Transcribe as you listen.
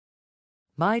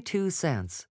My 2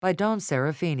 cents by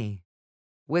Serafini.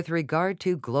 With regard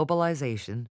to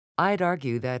globalization, I'd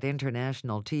argue that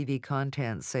international TV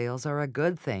content sales are a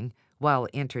good thing, while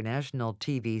international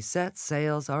TV set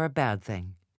sales are a bad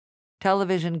thing.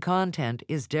 Television content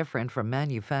is different from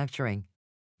manufacturing.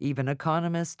 Even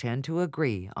economists tend to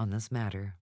agree on this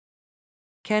matter.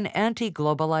 Can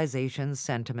anti-globalization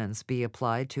sentiments be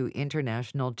applied to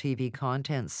international TV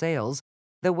content sales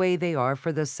the way they are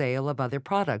for the sale of other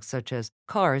products such as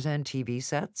cars and TV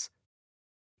sets?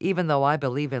 Even though I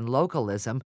believe in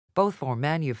localism, both for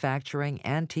manufacturing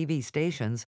and TV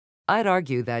stations, I'd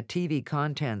argue that TV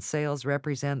content sales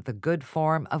represent the good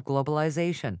form of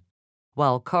globalization,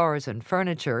 while cars and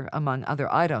furniture, among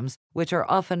other items, which are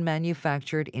often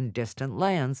manufactured in distant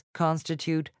lands,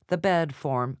 constitute the bad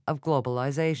form of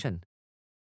globalization.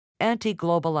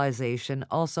 Anti-globalization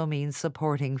also means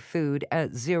supporting food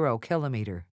at 0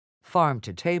 kilometer,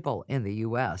 farm-to-table in the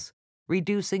U.S.,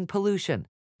 reducing pollution,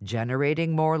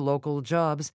 generating more local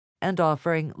jobs, and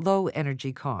offering low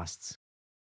energy costs.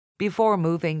 Before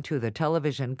moving to the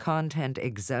television content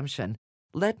exemption,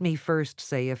 let me first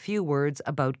say a few words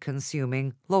about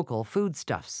consuming local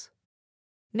foodstuffs.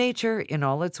 Nature, in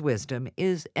all its wisdom,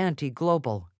 is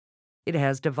anti-global. It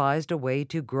has devised a way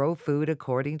to grow food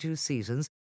according to seasons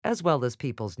as well as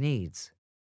people's needs.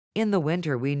 In the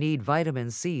winter, we need vitamin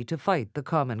C to fight the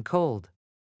common cold.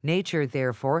 Nature,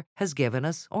 therefore, has given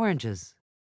us oranges.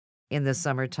 In the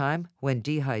summertime, when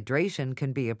dehydration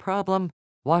can be a problem,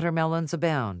 watermelons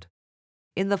abound.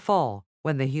 In the fall,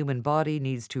 when the human body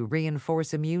needs to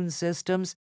reinforce immune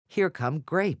systems, here come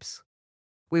grapes.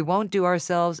 We won't do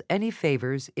ourselves any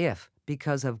favors if,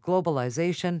 because of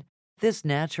globalization, this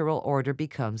natural order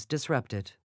becomes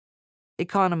disrupted.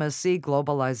 Economists see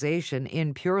globalization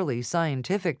in purely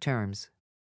scientific terms.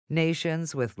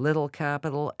 Nations with little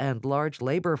capital and large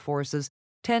labor forces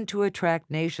tend to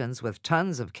attract nations with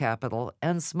tons of capital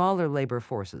and smaller labor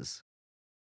forces.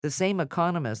 The same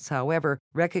economists, however,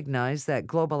 recognize that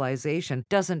globalization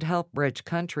doesn't help rich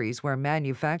countries where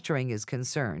manufacturing is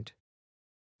concerned.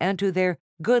 And to their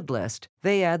good list,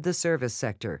 they add the service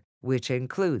sector, which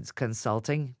includes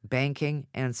consulting, banking,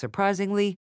 and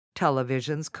surprisingly,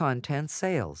 television's content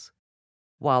sales.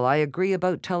 While I agree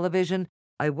about television,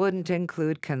 I wouldn't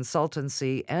include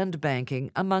consultancy and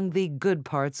banking among the good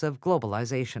parts of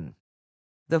globalization.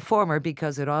 The former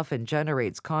because it often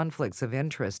generates conflicts of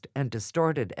interest and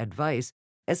distorted advice,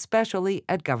 especially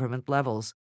at government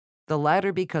levels. The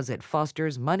latter because it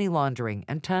fosters money laundering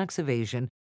and tax evasion,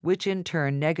 which in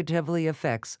turn negatively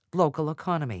affects local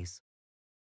economies.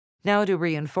 Now, to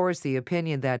reinforce the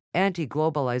opinion that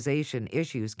anti-globalization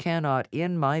issues cannot,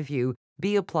 in my view,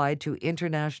 be applied to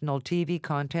international TV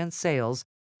content sales,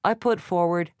 I put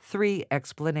forward 3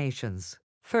 explanations.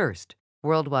 First,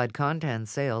 worldwide content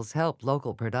sales help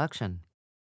local production.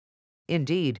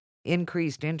 Indeed,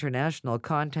 increased international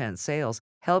content sales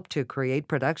help to create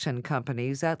production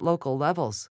companies at local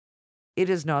levels.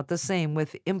 It is not the same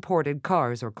with imported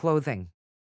cars or clothing.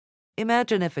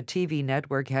 Imagine if a TV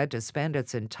network had to spend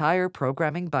its entire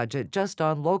programming budget just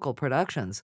on local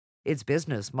productions. Its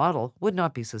business model would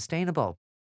not be sustainable.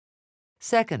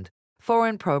 Second,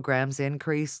 foreign programs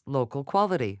increase local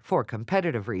quality for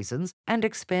competitive reasons and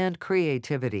expand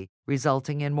creativity,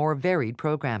 resulting in more varied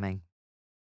programming.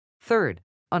 Third,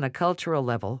 on a cultural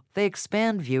level, they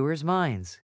expand viewers'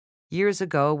 minds. Years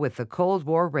ago, with the Cold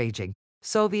War raging,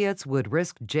 Soviets would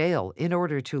risk jail in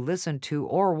order to listen to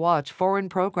or watch foreign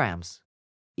programs.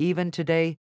 Even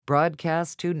today,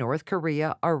 broadcasts to North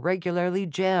Korea are regularly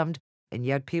jammed, and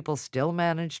yet people still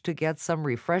manage to get some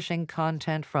refreshing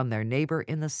content from their neighbor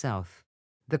in the South.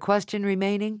 The question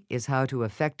remaining is how to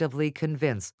effectively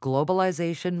convince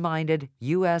globalization-minded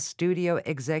U.S. studio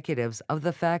executives of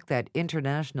the fact that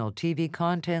international TV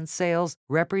content sales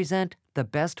represent the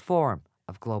best form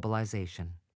of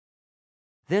globalization.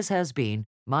 This has been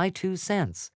My 2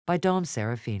 Cents by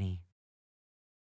Serafini.